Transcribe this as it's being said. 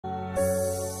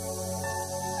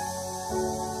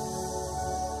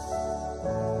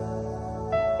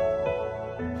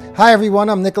Hi everyone,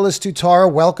 I'm Nicholas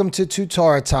Tutora. Welcome to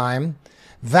Tutora Time.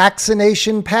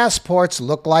 Vaccination passports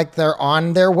look like they're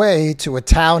on their way to a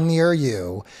town near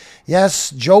you.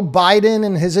 Yes, Joe Biden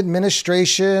and his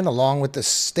administration, along with the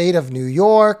state of New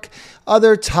York,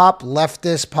 other top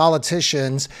leftist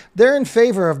politicians, they're in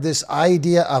favor of this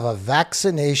idea of a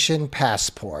vaccination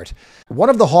passport. One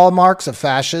of the hallmarks of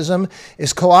fascism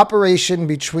is cooperation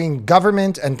between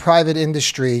government and private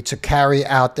industry to carry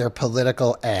out their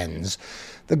political ends.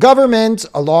 The government,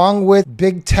 along with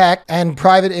big tech and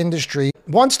private industry,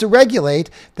 wants to regulate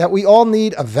that we all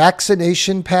need a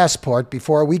vaccination passport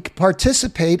before we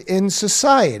participate in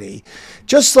society.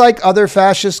 Just like other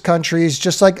fascist countries,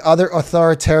 just like other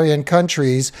authoritarian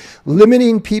countries,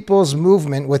 limiting people's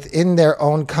movement within their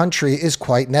own country is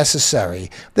quite necessary.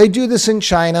 They do this in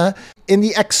China. In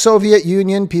the ex-Soviet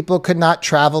Union, people could not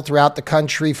travel throughout the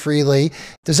country freely.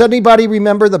 Does anybody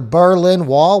remember the Berlin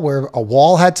Wall, where a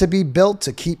wall had to be built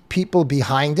to keep people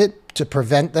behind it to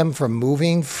prevent them from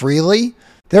moving freely?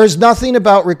 There's nothing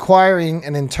about requiring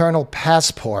an internal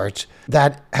passport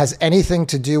that has anything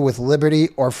to do with liberty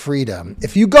or freedom.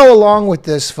 If you go along with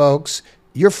this, folks,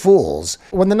 you're fools.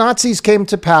 When the Nazis came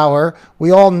to power,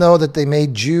 we all know that they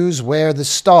made Jews wear the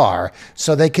star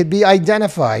so they could be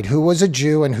identified who was a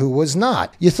Jew and who was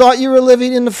not. You thought you were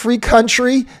living in a free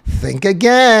country? Think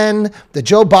again. The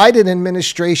Joe Biden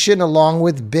administration, along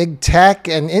with big tech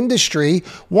and industry,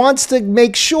 wants to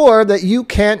make sure that you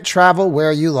can't travel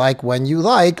where you like when you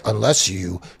like unless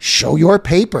you show your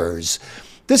papers.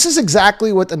 This is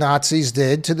exactly what the Nazis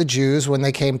did to the Jews when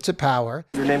they came to power.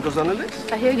 Your name goes on the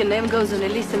list? I hear your name goes on a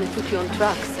list and they put you on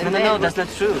trucks. No, that's not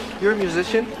true. You're a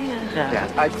musician? Yeah.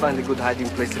 I'd find a good hiding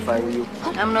place if I were you.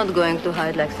 I'm not going to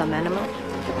hide like some animal.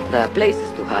 There are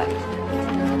places to hide.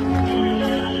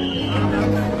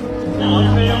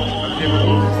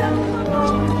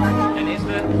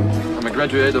 I'm a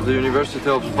graduate of the University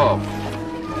of Lvov.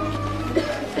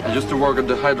 I used to work at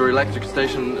the hydroelectric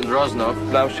station in Roznov.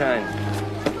 Blauschein.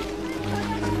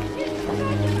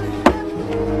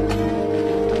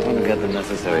 Get the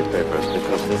necessary papers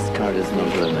because this card is no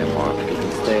good anymore. You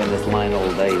can stay in this line all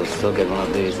day, you'll still get one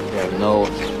of these. They're no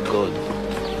good.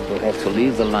 You'll have to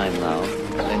leave the line now,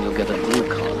 and then you'll get a blue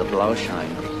card, a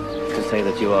Blauschein, to say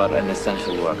that you are an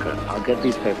essential worker. I'll get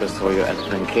these papers for you at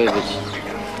Plankevich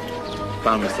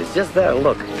Pharmacy. Just there,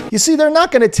 look. You see, they're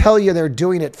not going to tell you they're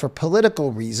doing it for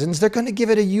political reasons. They're going to give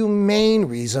it a humane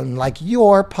reason, like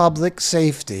your public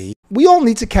safety. We all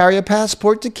need to carry a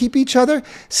passport to keep each other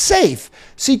safe.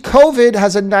 See, COVID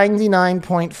has a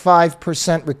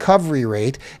 99.5% recovery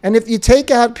rate, and if you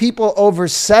take out people over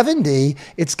 70,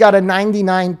 it's got a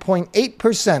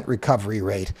 99.8% recovery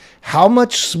rate. How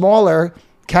much smaller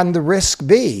can the risk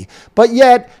be? But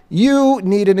yet, you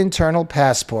need an internal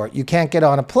passport. You can't get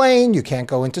on a plane, you can't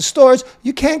go into stores,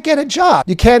 you can't get a job.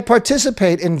 You can't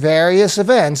participate in various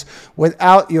events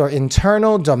without your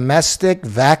internal domestic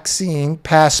vaccine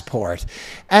passport.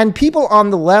 And people on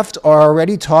the left are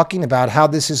already talking about how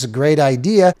this is a great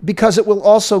idea because it will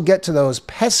also get to those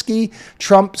pesky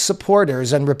Trump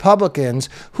supporters and Republicans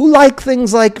who like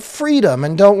things like freedom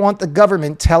and don't want the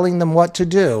government telling them what to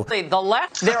do. The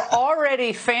left, they're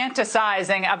already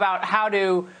fantasizing about how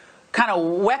to kind of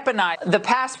weaponize the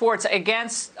passports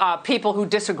against people who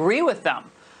disagree with them.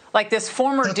 Like this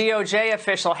former DOJ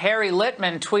official, Harry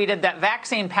Litman, tweeted that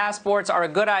vaccine passports are a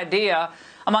good idea,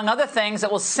 among other things, that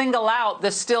will single out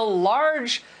the still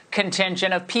large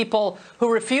contingent of people who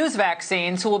refuse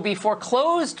vaccines, who will be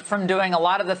foreclosed from doing a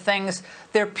lot of the things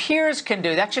their peers can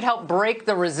do. That should help break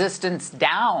the resistance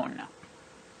down.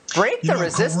 Break the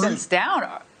resistance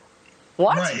down.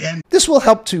 What? Right, and this will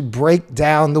help to break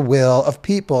down the will of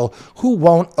people who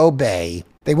won't obey.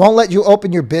 They won't let you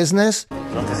open your business.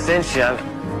 Not essential.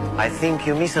 I think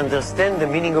you misunderstand the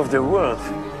meaning of the word.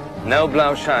 No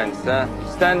Blauschein, sir.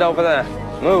 Stand over there.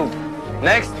 Move.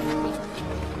 Next.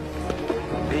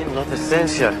 Being not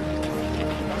essential.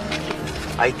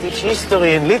 I teach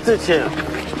history and literature.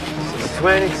 Since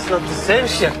when it's not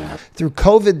essential? Through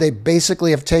COVID, they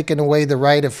basically have taken away the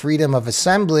right of freedom of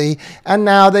assembly, and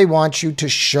now they want you to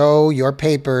show your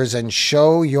papers and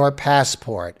show your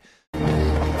passport.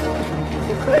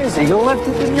 You're crazy. You left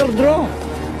it in your drawer.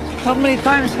 How many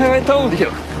times have I told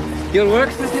you? Your work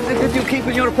certificate you keep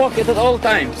in your pocket at all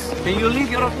times. And you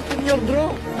leave your it in your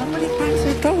drawer. How many times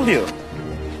have I told you?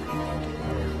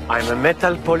 I'm a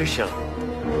metal polisher.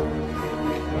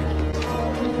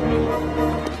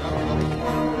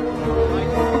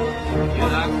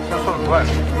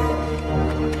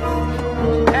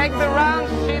 Take the round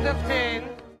sheet of tin.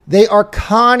 They are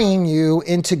conning you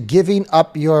into giving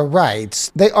up your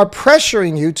rights. They are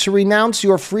pressuring you to renounce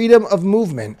your freedom of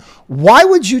movement. Why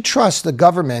would you trust the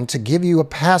government to give you a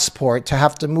passport to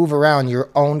have to move around your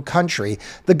own country?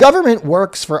 The government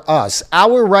works for us.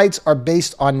 Our rights are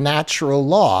based on natural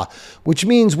law, which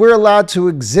means we're allowed to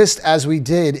exist as we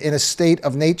did in a state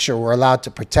of nature. We're allowed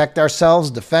to protect ourselves,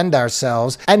 defend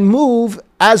ourselves, and move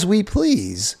as we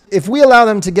please. If we allow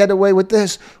them to get away with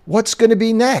this, what's going to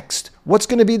be next? What's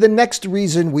going to be the next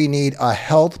reason we need a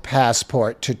health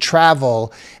passport to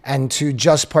travel and to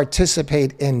just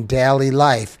participate in daily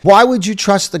life? Why would you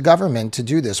trust the government to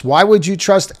do this? Why would you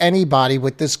trust anybody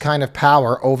with this kind of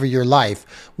power over your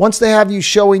life? Once they have you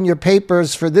showing your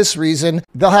papers for this reason,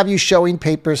 they'll have you showing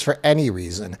papers for any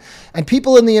reason. And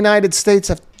people in the United States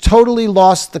have totally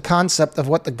lost the concept of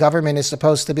what the government is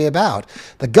supposed to be about.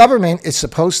 The government is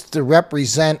supposed to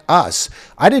represent us.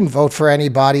 I didn't vote for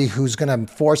anybody who's going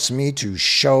to force me to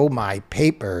show my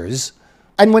papers.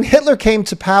 And when Hitler came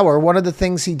to power, one of the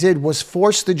things he did was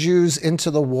force the Jews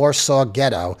into the Warsaw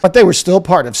Ghetto. But they were still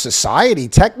part of society,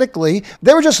 technically.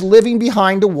 They were just living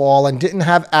behind a wall and didn't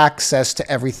have access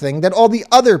to everything that all the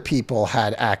other people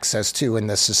had access to in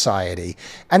the society.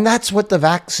 And that's what the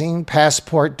vaccine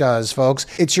passport does, folks.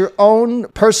 It's your own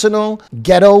personal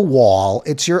ghetto wall.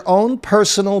 It's your own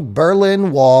personal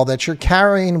Berlin Wall that you're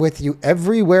carrying with you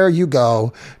everywhere you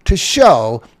go to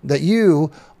show that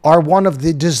you are one of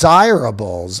the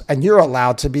desirables and you're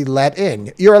allowed to be let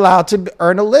in. You're allowed to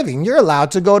earn a living. You're allowed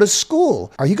to go to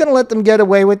school. Are you going to let them get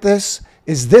away with this?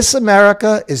 Is this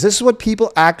America? Is this what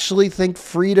people actually think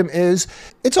freedom is?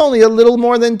 It's only a little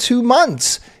more than 2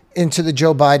 months into the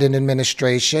Joe Biden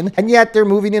administration, and yet they're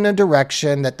moving in a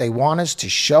direction that they want us to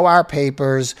show our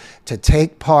papers, to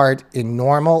take part in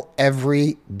normal,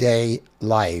 everyday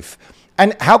life.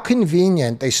 And how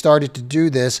convenient they started to do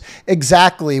this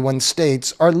exactly when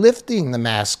states are lifting the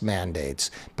mask mandates.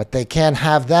 But they can't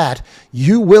have that.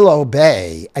 You will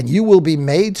obey, and you will be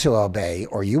made to obey,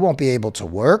 or you won't be able to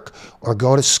work or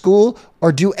go to school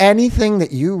or do anything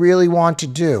that you really want to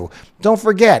do. Don't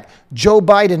forget, Joe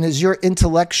Biden is your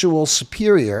intellectual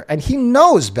superior, and he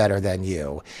knows better than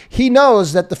you. He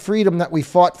knows that the freedom that we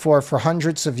fought for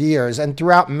hundreds of years and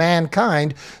throughout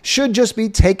mankind should just be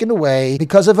taken away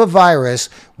because of a virus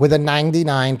with a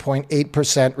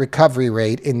 99.8% recovery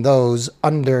rate in those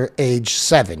under age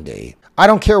 70. I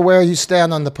don't care where you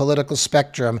stand on the political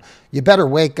spectrum. You better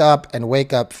wake up and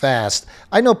wake up fast.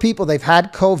 I know people, they've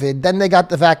had COVID, then they got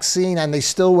the vaccine and they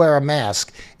still wear a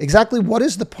mask. Exactly what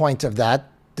is the point of that?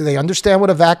 Do they understand what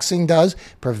a vaccine does?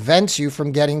 Prevents you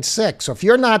from getting sick. So if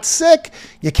you're not sick,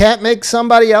 you can't make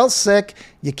somebody else sick.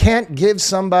 You can't give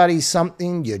somebody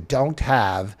something you don't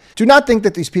have. Do not think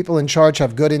that these people in charge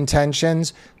have good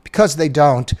intentions, because they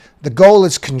don't. The goal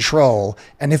is control.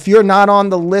 And if you're not on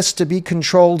the list to be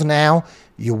controlled now,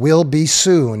 you will be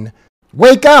soon.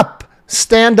 Wake up!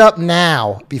 Stand up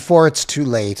now before it's too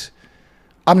late.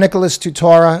 I'm Nicholas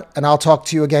Tutora, and I'll talk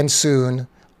to you again soon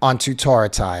on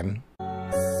Tutora Time.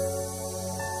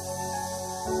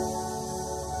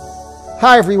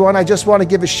 Hi everyone, I just want to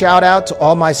give a shout out to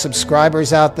all my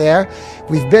subscribers out there.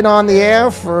 We've been on the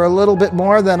air for a little bit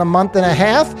more than a month and a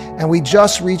half, and we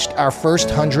just reached our first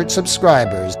 100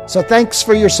 subscribers. So thanks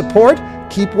for your support.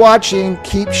 Keep watching,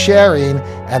 keep sharing,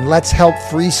 and let's help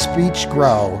free speech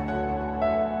grow.